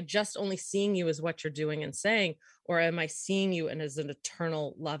energy? Am I just only seeing you as what you're doing and saying? Or am I seeing you and as an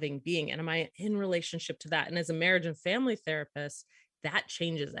eternal loving being? And am I in relationship to that? And as a marriage and family therapist, that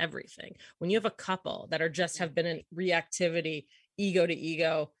changes everything. When you have a couple that are just have been in reactivity, ego to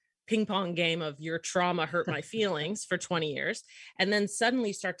ego, ping pong game of your trauma hurt my feelings for 20 years, and then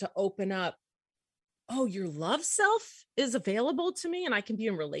suddenly start to open up, oh, your love self is available to me and I can be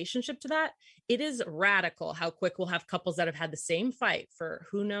in relationship to that. It is radical how quick we'll have couples that have had the same fight for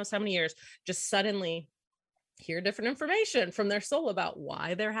who knows how many years, just suddenly hear different information from their soul about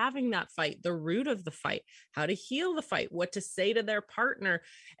why they're having that fight, the root of the fight, how to heal the fight, what to say to their partner.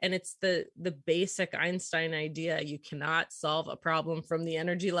 And it's the basic Einstein idea. You cannot solve a problem from the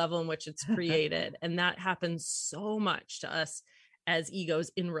energy level in which it's created. And that happens so much to us as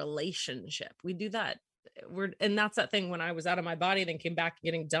egos in relationship. We do that. And that's that thing when I was out of my body, then came back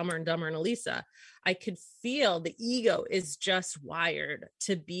getting dumber and dumber in Elisa, I could feel the ego is just wired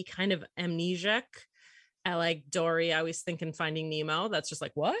to be kind of amnesiac. I like Dory. I was thinking Finding Nemo. That's just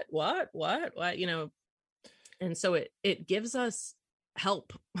like, what, you know? And so it gives us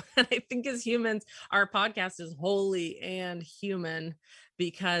help. And I think as humans, our podcast is holy and human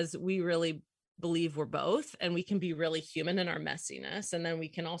because we really believe we're both, and we can be really human in our messiness. And then we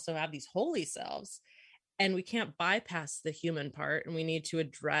can also have these holy selves, and we can't bypass the human part, and we need to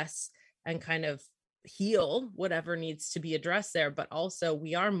address and kind of heal whatever needs to be addressed there. But also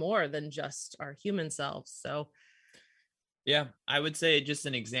we are more than just our human selves. So yeah, I would say just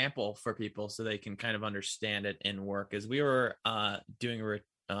an example for people so they can kind of understand it in work is we were doing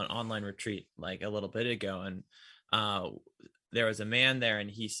an online retreat like a little bit ago, and there was a man there, and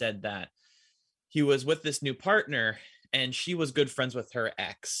he said that he was with this new partner and she was good friends with her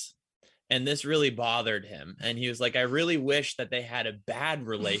ex. And this really bothered him. And he was like, I really wish that they had a bad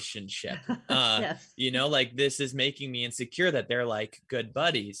relationship. Yes. You know, like this is making me insecure that they're like good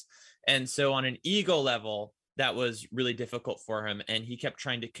buddies. And so on an ego level, that was really difficult for him. And he kept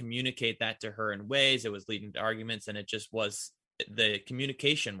trying to communicate that to her in ways. It was leading to arguments, and it just was, the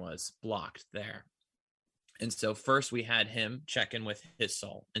communication was blocked there. And so first we had him check in with his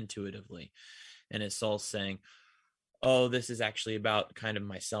soul intuitively. And his soul saying, oh, this is actually about kind of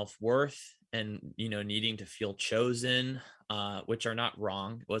my self-worth and, you know, needing to feel chosen, which are not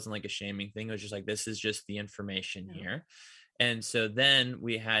wrong. It wasn't like a shaming thing. It was just like, this is just the information here. And so then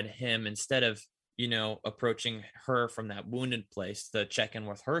we had him, instead of, you know, approaching her from that wounded place, to check in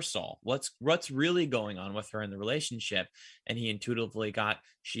with her soul. What's really going on with her in the relationship? And he intuitively got,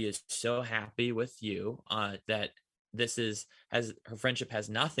 she is so happy with you that her friendship has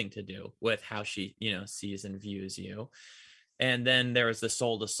nothing to do with how she, you know, sees and views you. And then there was the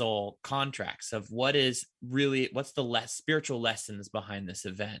soul to soul contracts of what's the spiritual lessons behind this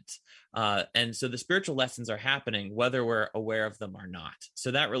event. And so the spiritual lessons are happening whether we're aware of them or not.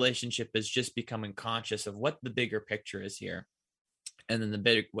 So that relationship is just becoming conscious of what the bigger picture is here. And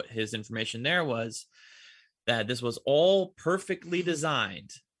then what his information there was that this was all perfectly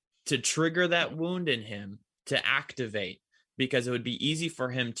designed to trigger that wound in him to activate, because it would be easy for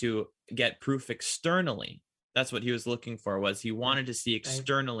him to get proof externally. That's what he was looking for, was he wanted to see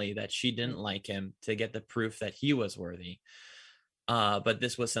externally that she didn't like him to get the proof that he was worthy. But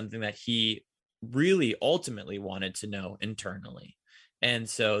this was something that he really ultimately wanted to know internally. And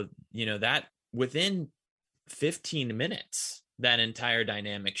so, you know, that within 15 minutes, that entire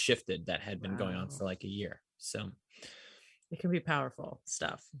dynamic shifted that had been going on for like a year. So it can be powerful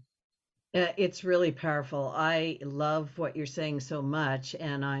stuff. It's really powerful. I love what you're saying so much,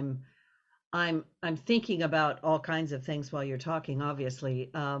 and I'm thinking about all kinds of things while you're talking. Obviously,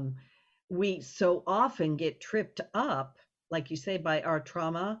 we so often get tripped up, like you say, by our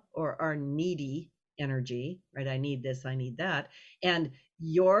trauma or our needy energy, right? I need this, I need that, and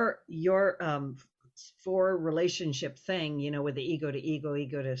your for relationship thing, you know, with the ego to ego,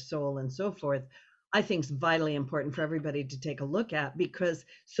 ego to soul, and so forth. I think is vitally important for everybody to take a look at, because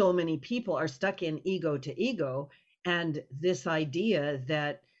so many people are stuck in ego to ego, and this idea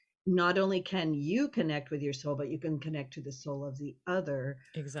that not only can you connect with your soul, but you can connect to the soul of the other.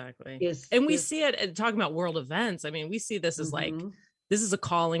 Exactly. And we see it talking about world events. I mean, we see this as like this is a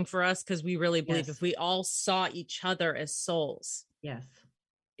calling for us, because we really believe if we all saw each other as souls,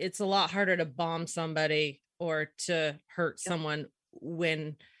 it's a lot harder to bomb somebody or to hurt someone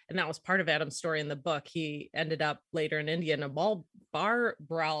when, and that was part of Adam's story in the book. He ended up later in India in a bar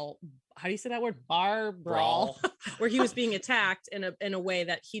brawl. How do you say that word? Bar brawl, where he was being attacked in a way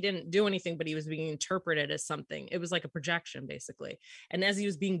that he didn't do anything, but he was being interpreted as something. It was like a projection, basically. And as he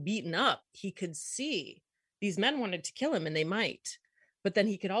was being beaten up, he could see these men wanted to kill him, and they might, but then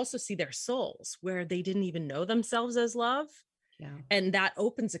he could also see their souls where they didn't even know themselves as love. Yeah. And that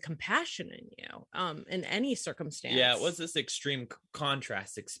opens a compassion in you, in any circumstance. Yeah, it was this extreme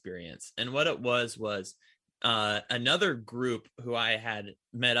contrast experience. And what it was another group who I had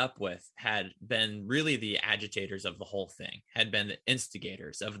met up with had been really the agitators of the whole thing, had been the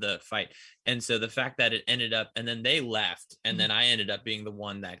instigators of the fight. And so the fact that it ended up, and then they left, and then I ended up being the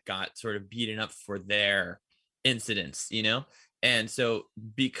one that got sort of beaten up for their incidents, you know? And so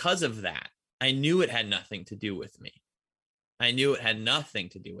because of that, I knew it had nothing to do with me. I knew it had nothing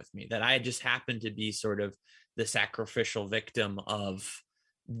to do with me, that I just happened to be sort of the sacrificial victim of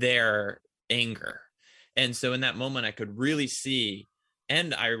their anger. And so in that moment, I could really see,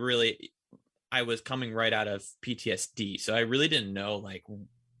 and I was coming right out of PTSD. So I really didn't know, like,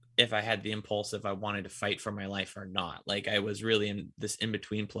 if I had the impulse, if I wanted to fight for my life or not. Like, I was really in this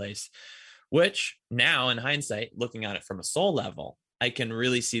in-between place, which now in hindsight, looking at it from a soul level, I can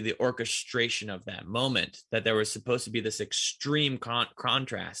really see the orchestration of that moment, that there was supposed to be this extreme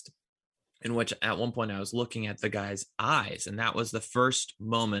contrast, in which at one point I was looking at the guy's eyes. And that was the first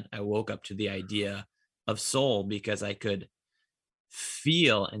moment I woke up to the idea of soul, because I could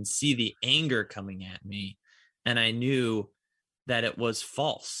feel and see the anger coming at me. And I knew that it was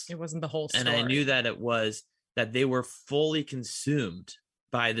false. It wasn't the whole story. And I knew that it was that they were fully consumed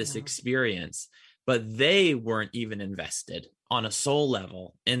by this experience, but they weren't even invested on a soul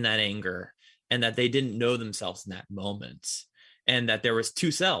level in that anger, and that they didn't know themselves in that moment, and that there was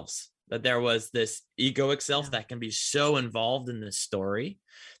two selves, that there was this egoic self that can be so involved in this story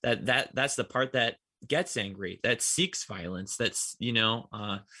that's the part that gets angry, that seeks violence, that's,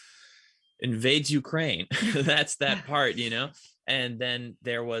 invades Ukraine. That's that part, and then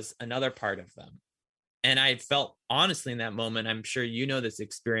there was another part of them. And I felt, honestly, in that moment, I'm sure you know this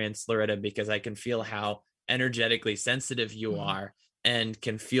experience, Loretta, because I can feel how energetically sensitive you are, and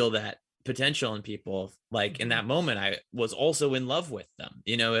can feel that potential in people. Like in that moment, I was also in love with them.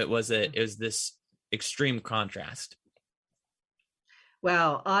 It was this extreme contrast.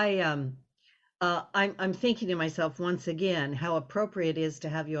 Wow. I'm thinking to myself once again how appropriate it is to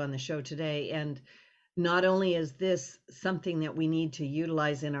have you on the show today. And not only is this something that we need to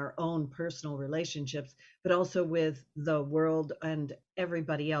utilize in our own personal relationships, but also with the world and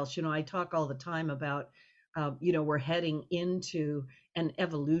everybody else. I talk all the time about, we're heading into an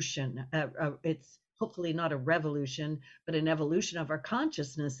evolution. It's hopefully not a revolution, but an evolution of our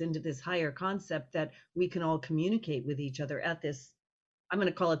consciousness into this higher concept that we can all communicate with each other at this, I'm going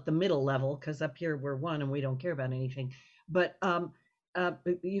to call it the middle level, because up here we're one and we don't care about anything. But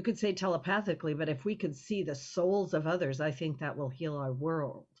you could say telepathically, but if we could see the souls of others, I think that will heal our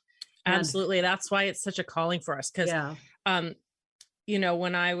world. Absolutely. That's why it's such a calling for us. Because,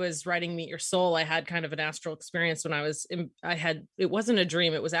 when I was writing Meet Your Soul, I had kind of an astral experience when it wasn't a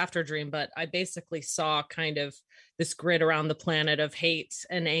dream, it was after a dream, but I basically saw kind of this grid around the planet of hate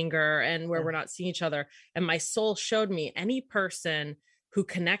and anger, and where we're not seeing each other. And my soul showed me any person who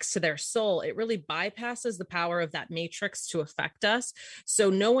connects to their soul, it really bypasses the power of that matrix to affect us. So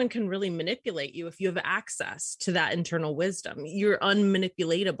no one can really manipulate you if you have access to that internal wisdom. You're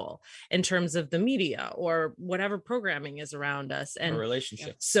unmanipulatable in terms of the media or whatever programming is around us and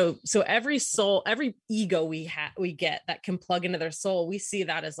relationships. So every soul, every ego we get that can plug into their soul, we see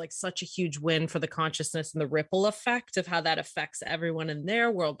that as like such a huge win for the consciousness and the ripple effect of how that affects everyone in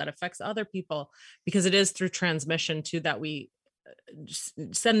their world, that affects other people, because it is through transmission too that we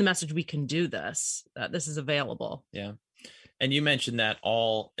send the message we can do this, that this is available. Yeah. And you mentioned that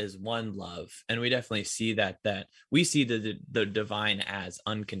all is one love. And we definitely see that we see the divine as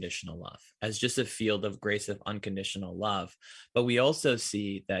unconditional love, as just a field of grace of unconditional love. But we also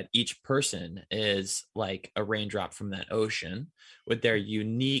see that each person is like a raindrop from that ocean with their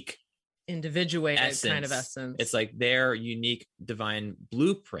unique individuated kind of essence. It's like their unique divine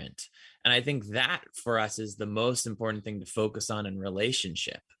blueprint. And I think that for us is the most important thing to focus on in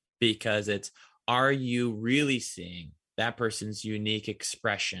relationship, because are you really seeing that person's unique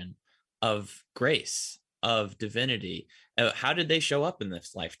expression of grace, of divinity? How did they show up in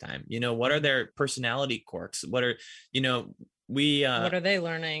this lifetime? What are their personality quirks? What are, what are they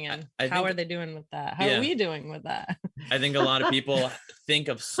learning, and how are they doing with that? How are we doing with that? I think a lot of people think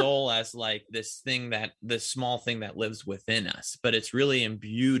of soul as like this small thing that lives within us, but it's really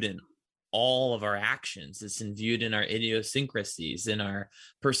imbued in all of our actions. It's imbued in our idiosyncrasies, in our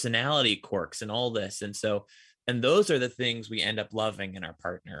personality quirks and all this. And those are the things we end up loving in our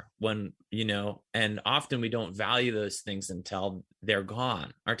partner when, and often we don't value those things until they're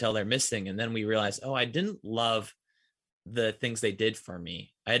gone or until they're missing. And then we realize, oh, I didn't love the things they did for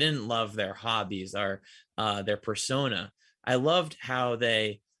me. I didn't love their hobbies or their persona. I loved how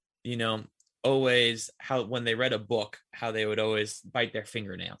they, always when they read a book, how they would always bite their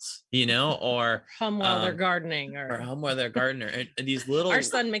fingernails, or hum while they're gardening or hum while they're gardening. And these little, our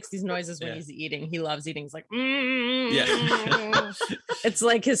son makes these noises when he's eating. He loves eating. He's like, yeah. It's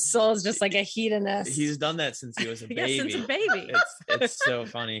like his soul is just like a hedonist. He's done that since he was a baby. Since a baby. It's so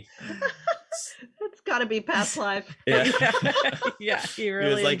funny. It's got to be past life. Yeah. Yeah, he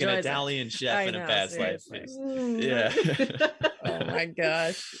really was like an enjoys Italian chef in a past life. Yeah. Oh my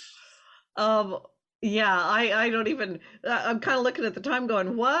gosh. Yeah, I don't even, I'm kind of looking at the time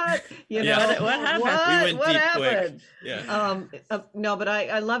going, what? What happened? What happened? Yeah. No, but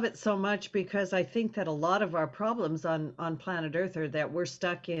I love it so much because I think that a lot of our problems on planet Earth are that we're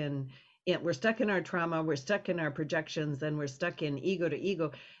stuck in our trauma, we're stuck in our projections, and we're stuck in ego to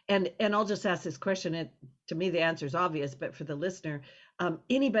ego. And I'll just ask this question. To me, the answer is obvious, but for the listener,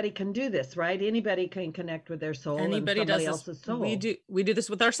 anybody can do this, right? Anybody can connect with their soul. Anybody and does else's soul. We do this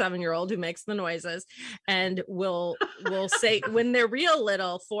with our 7-year-old who makes the noises, and we'll say when they're real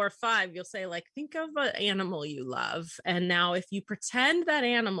little, 4 or 5, you'll say like, think of an animal you love, and now if you pretend that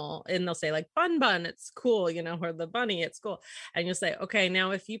animal, and they'll say like Bun, it's cool, or the bunny, it's cool, and you'll say, okay,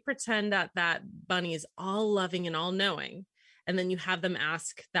 now if you pretend that bunny is all loving and all knowing. And then you have them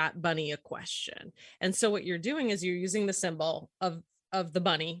ask that bunny a question. And so what you're doing is you're using the symbol of the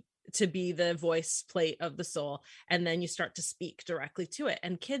bunny to be the voice plate of the soul. And then you start to speak directly to it.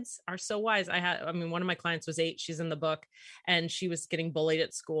 And kids are so wise. One of my clients was 8, she's in the book, and she was getting bullied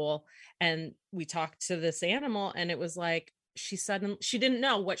at school. And we talked to this animal, and it was like, she didn't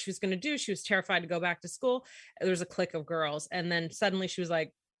know what she was going to do. She was terrified to go back to school. There was a clique of girls. And then suddenly she was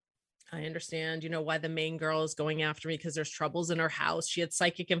like, I understand, why the main girl is going after me, because there's troubles in her house. She had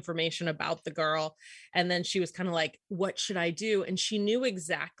psychic information about the girl. And then she was kind of like, what should I do? And she knew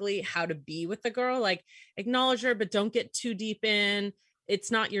exactly how to be with the girl, like acknowledge her, but don't get too deep in.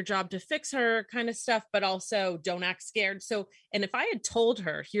 It's not your job to fix her kind of stuff, but also don't act scared. So, and if I had told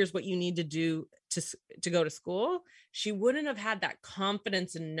her, here's what you need to do to go to school, she wouldn't have had that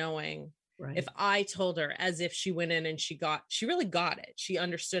confidence in knowing. Right. If I told her, as if she went in and she really got it. She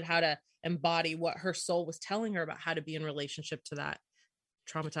understood how to embody what her soul was telling her about how to be in relationship to that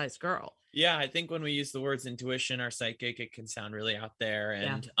traumatized girl. Yeah, I think when we use the words intuition or psychic, it can sound really out there,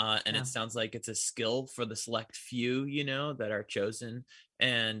 and it sounds like it's a skill for the select few, that are chosen.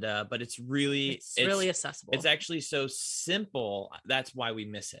 And but it's really accessible. It's actually so simple. That's why we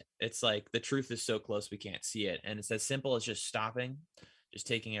miss it. It's like the truth is so close we can't see it, and it's as simple as just stopping, just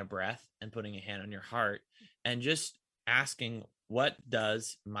taking a breath and putting a hand on your heart and just asking, what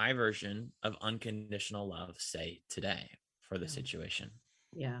does my version of unconditional love say today for the situation?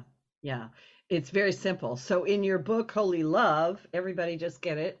 Yeah. It's very simple. So in your book, Holy Love, everybody just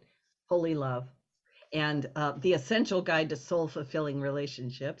get it, Holy Love, and The Essential Guide to Soul Fulfilling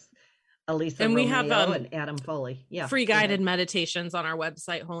Relationships, Elisa and Romeo, we have and Adam Foley. Yeah, free guided meditations on our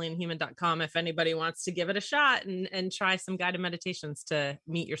website, holyandhuman.com, if anybody wants to give it a shot and try some guided meditations to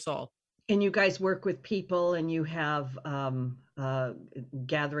meet your soul. And you guys work with people, and you have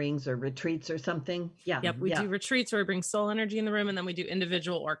gatherings or retreats or something. Yeah. Yep. We do retreats where we bring soul energy in the room, and then we do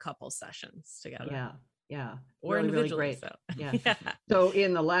individual or couple sessions together. Yeah. Or really, individually. Really great. Yeah. So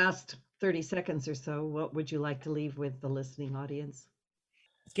in the last 30 seconds or so, what would you like to leave with the listening audience?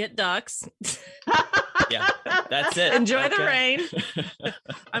 Get ducks. Yeah, that's it. Enjoy the rain.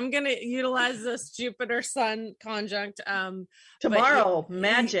 I'm going to utilize this Jupiter Sun conjunct tomorrow.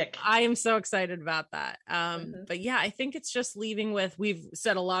 Magic. I am so excited about that. But yeah, I think it's just leaving with, we've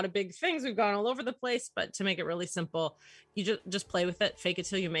said a lot of big things. We've gone all over the place, but to make it really simple, you just play with it, fake it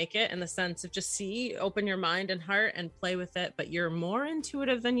till you make it, in the sense of just open your mind and heart and play with it. But you're more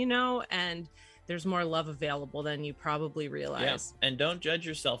intuitive than you know, and there's more love available than you probably realize. Yeah. And don't judge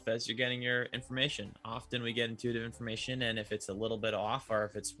yourself as you're getting your information. Often we get intuitive information, and if it's a little bit off or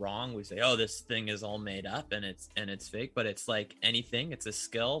if it's wrong, we say, oh, this thing is all made up and it's fake. But it's like anything, it's a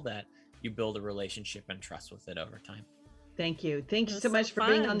skill that you build a relationship and trust with it over time. Thank you so much for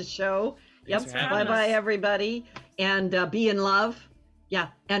being on the show. Thanks Yep. Bye everybody. And be in love. Yeah.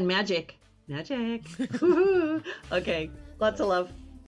 And magic. Okay. Lots of love.